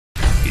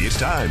It's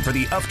time for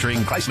the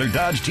Uftring Chrysler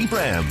Dodge Jeep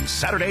Ram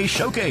Saturday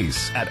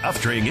Showcase at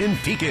Uftring in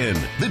Pekin,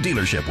 the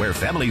dealership where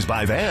families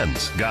buy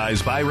vans,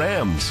 guys buy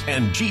Rams,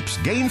 and Jeeps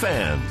gain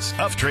fans.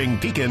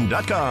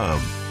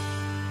 UftringPekin.com.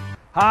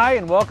 Hi,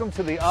 and welcome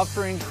to the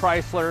Uftring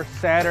Chrysler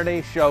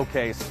Saturday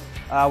Showcase.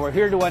 We're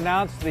here to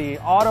announce the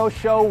auto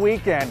show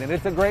weekend, and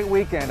it's a great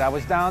weekend. I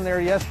was down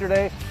there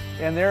yesterday,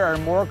 and there are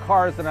more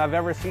cars than I've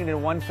ever seen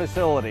in one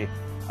facility.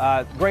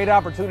 Great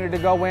opportunity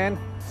to go in,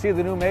 see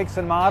the new makes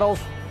and models,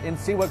 and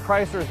see what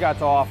Chrysler's got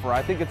to offer.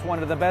 I think it's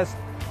one of the best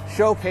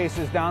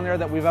showcases down there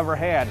that we've ever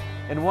had.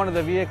 And one of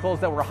the vehicles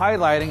that we're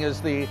highlighting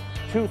is the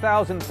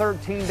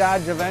 2013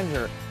 Dodge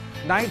Avenger.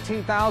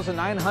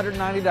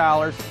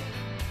 $19,990,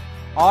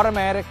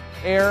 automatic,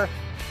 air,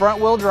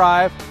 front-wheel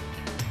drive,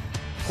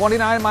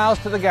 29 miles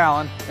to the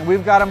gallon, and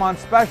we've got them on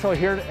special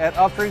here at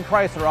Uftring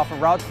Chrysler off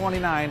of Route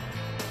 29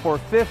 for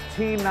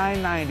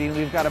 $15,990, and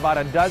we've got about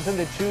a dozen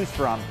to choose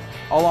from,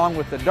 along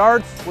with the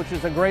darts, which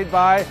is a great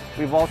buy.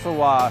 We've also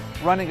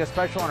running a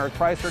special on our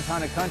Chrysler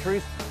Town &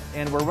 Countries,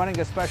 and we're running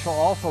a special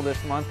also this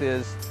month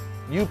is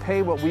you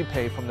pay what we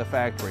pay from the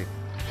factory.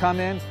 Come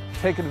in,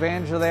 take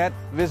advantage of that,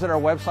 visit our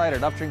website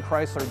at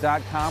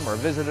UftringChrysler.com or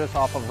visit us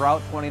off of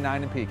Route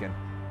 29 in Pekin.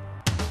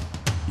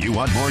 You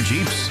want more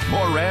Jeeps,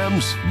 more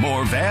Rams,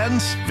 more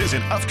vans?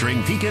 Visit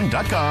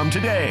UftringPekin.com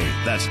today.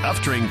 That's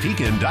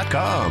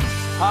UftringPekin.com.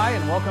 Hi,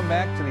 and welcome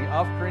back to the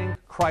Uftring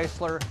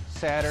Chrysler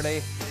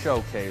Saturday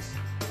Showcase.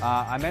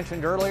 I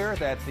mentioned earlier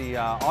that the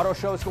auto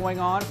show is going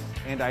on,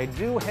 and I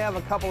do have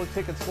a couple of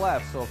tickets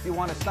left. So if you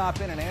want to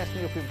stop in and ask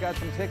me if we've got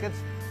some tickets,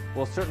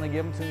 we'll certainly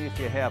give them to you if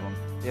you have them.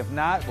 If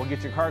not, we'll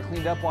get your car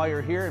cleaned up while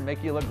you're here and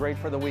make you look great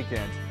for the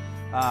weekend.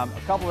 A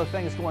couple of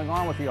things going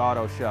on with the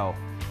auto show.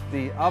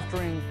 The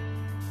Uftring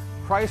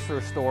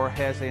Chrysler store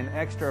has an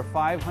extra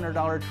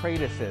 $500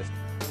 trade assist.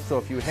 So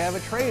if you have a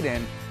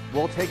trade-in,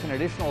 we'll take an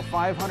additional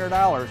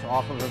 $500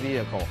 off of a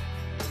vehicle.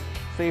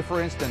 Say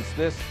for instance,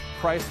 this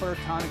Chrysler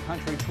Town &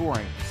 Country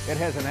Touring. It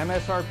has an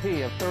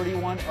MSRP of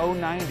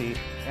 $31,090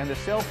 and the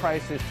sale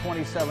price is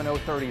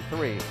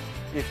 $27,033.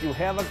 If you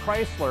have a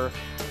Chrysler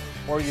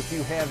or if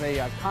you have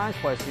a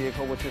Conquest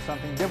vehicle, which is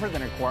something different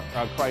than a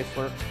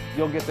Chrysler,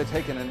 you'll get to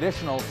take an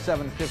additional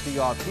 $750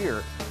 off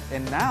here.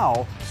 And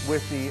now,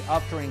 with the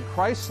Uftring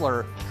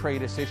Chrysler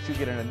Trade Assist, you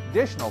get an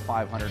additional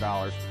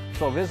 $500.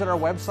 So visit our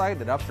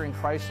website at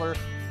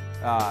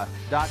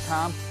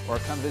UftringChrysler.com or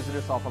come visit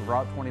us off of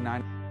Route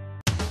 29.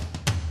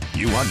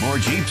 You want more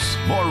Jeeps,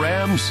 more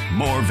Rams,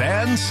 more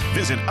vans?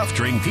 Visit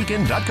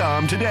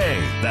UftringPekin.com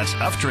today. That's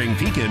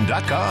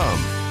UftringPekin.com.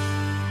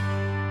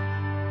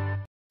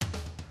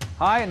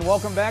 Hi, and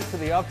welcome back to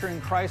the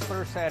Uftring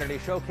Chrysler Saturday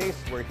Showcase.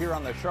 We're here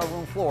on the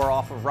showroom floor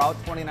off of Route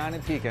 29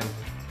 in Pekin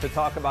to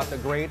talk about the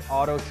great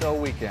auto show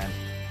weekend.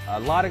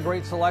 A lot of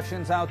great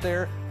selections out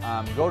there.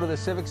 Go to the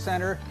Civic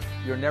Center.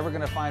 You're never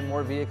going to find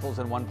more vehicles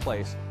in one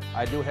place.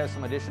 I do have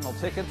some additional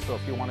tickets, so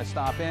if you want to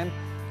stop in,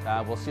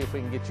 we'll see if we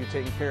can get you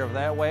taken care of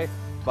that way.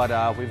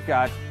 But we've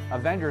got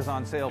Avengers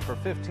on sale for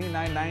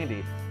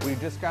 $15,990. We've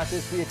just got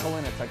this vehicle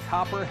in. It's a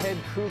Copperhead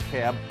Crew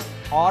Cab,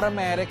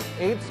 automatic,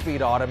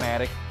 8-speed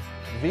automatic,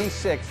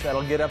 V6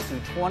 that'll get up to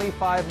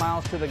 25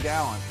 miles to the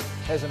gallon.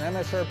 Has an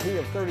MSRP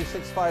of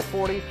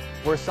 $36,540.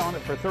 We're selling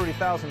it for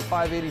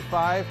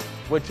 $30,585,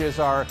 which is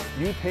our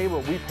you pay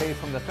what we pay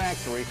from the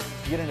factory.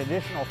 You get an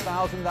additional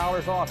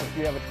 $1,000 off if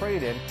you have a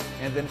trade-in,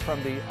 and then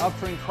from the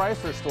Uftring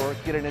Chrysler store,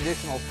 get an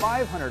additional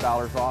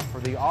 $500 off for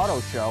the auto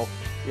show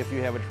if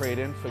you have a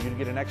trade-in, so you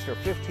get an extra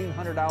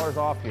 $1,500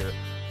 off here.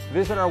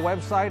 Visit our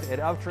website at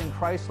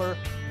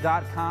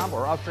UftringChrysler.com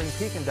or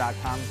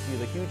UftringPekin.com to see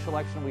the huge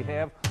selection we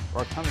have,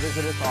 or come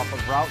visit us off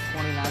of Route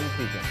 29 in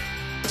Pekin.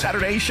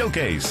 Saturday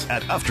Showcase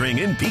at Uftring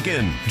in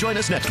Pekin. Join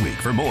us next week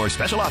for more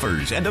special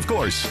offers and, of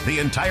course, the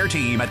entire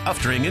team at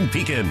Uftring in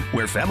Pekin,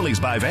 where families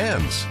buy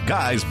vans,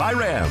 guys buy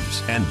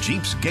Rams, and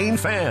Jeeps gain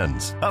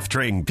fans.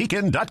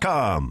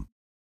 UftringPekin.com.